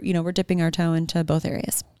we're dipping our toe into both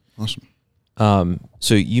areas. Awesome.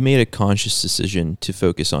 So you made a conscious decision to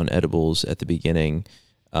focus on edibles at the beginning.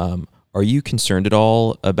 Are you concerned at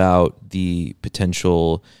all about the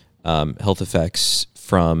potential health effects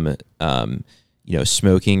from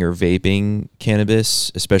smoking or vaping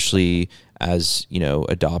cannabis, especially as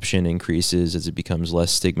adoption increases, as it becomes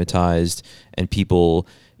less stigmatized, and people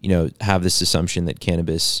have this assumption that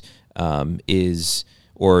cannabis is,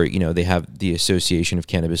 or they have the association of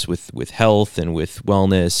cannabis with health and with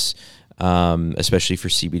wellness, especially for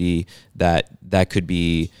CBD, that could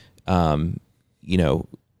be kind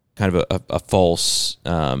of a false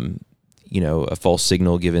a false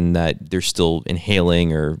signal, given that they're still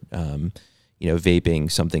inhaling or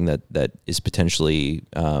vaping something that is potentially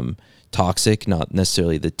toxic, not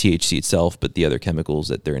necessarily the THC itself, but the other chemicals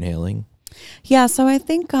that they're inhaling. Yeah, so I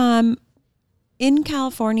think in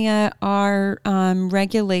California, our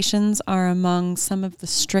regulations are among some of the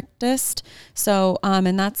strictest. So,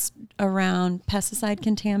 and that's around pesticide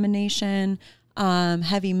contamination,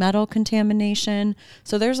 heavy metal contamination.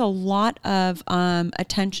 So there's a lot of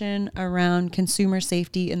attention around consumer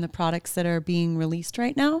safety in the products that are being released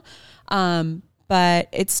right now. But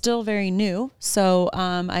it's still very new. So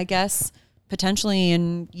I guess potentially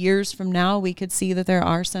in years from now, we could see that there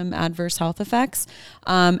are some adverse health effects.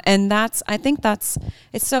 And I think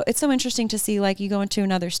it's so interesting to see, like, you go into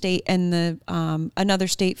another state and another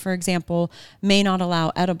state, for example, may not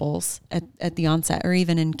allow edibles at the onset, or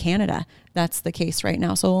even in Canada, that's the case right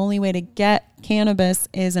now. So the only way to get cannabis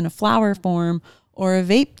is in a flower form or a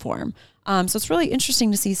vape form. So it's really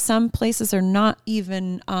interesting to see some places are not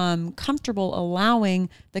even comfortable allowing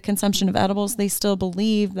the consumption of edibles. They still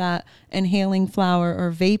believe that inhaling flower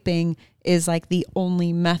or vaping is like the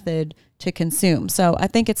only method to consume. So I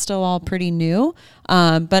think it's still all pretty new,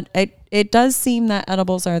 but it does seem that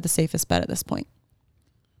edibles are the safest bet at this point.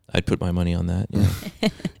 I'd put my money on that. Yeah.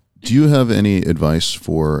 Do you have any advice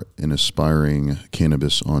for an aspiring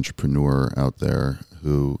cannabis entrepreneur out there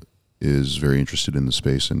who is very interested in the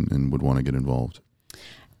space and would want to get involved?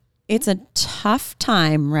 It's a tough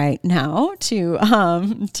time right now to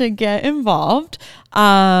get involved.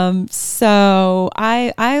 So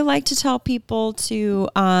I like to tell people to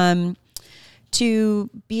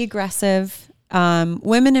be aggressive.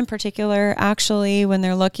 Women in particular, actually, when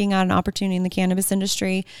they're looking at an opportunity in the cannabis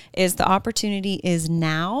industry, is the opportunity is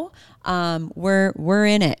now. We're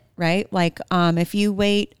in it, right? Like, if you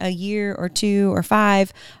wait a year or 2 or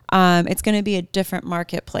 5, it's going to be a different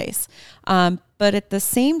marketplace. But at the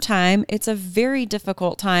same time, it's a very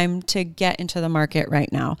difficult time to get into the market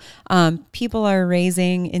right now. People are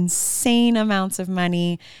raising insane amounts of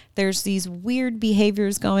money. There's these weird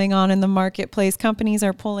behaviors going on in the marketplace. Companies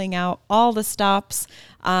are pulling out all the stops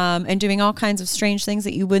and doing all kinds of strange things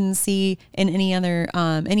that you wouldn't see in any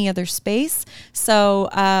other space. So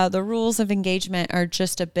the rules of engagement are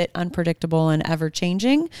just a bit unpredictable and ever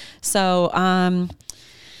changing. So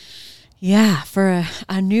yeah, for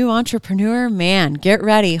a new entrepreneur, man, get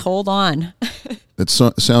ready, hold on. It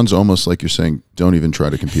sounds almost like you're saying, don't even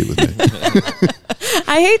try to compete with me.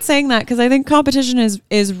 I hate saying that because I think competition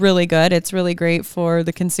is really good. It's really great for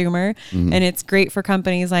the consumer, and it's great for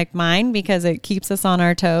companies like mine because it keeps us on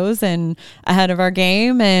our toes and ahead of our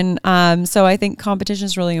game. And so I think competition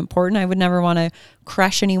is really important. I would never want to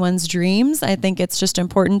crush anyone's dreams. I think it's just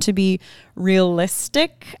important to be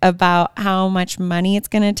realistic about how much money it's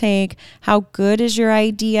going to take, how good is your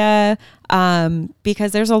idea,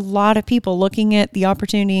 because there's a lot of people looking at the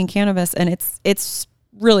opportunity in cannabis, and it's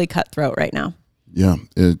really cutthroat right now. Yeah,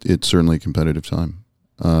 it's certainly a competitive time.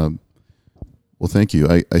 Well, thank you.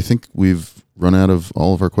 I think we've run out of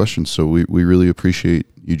all of our questions, so we really appreciate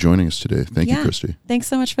you joining us today. Thank you, Christy. Thanks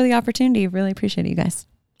so much for the opportunity. Really appreciate it, you guys.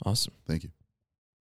 Awesome. Thank you.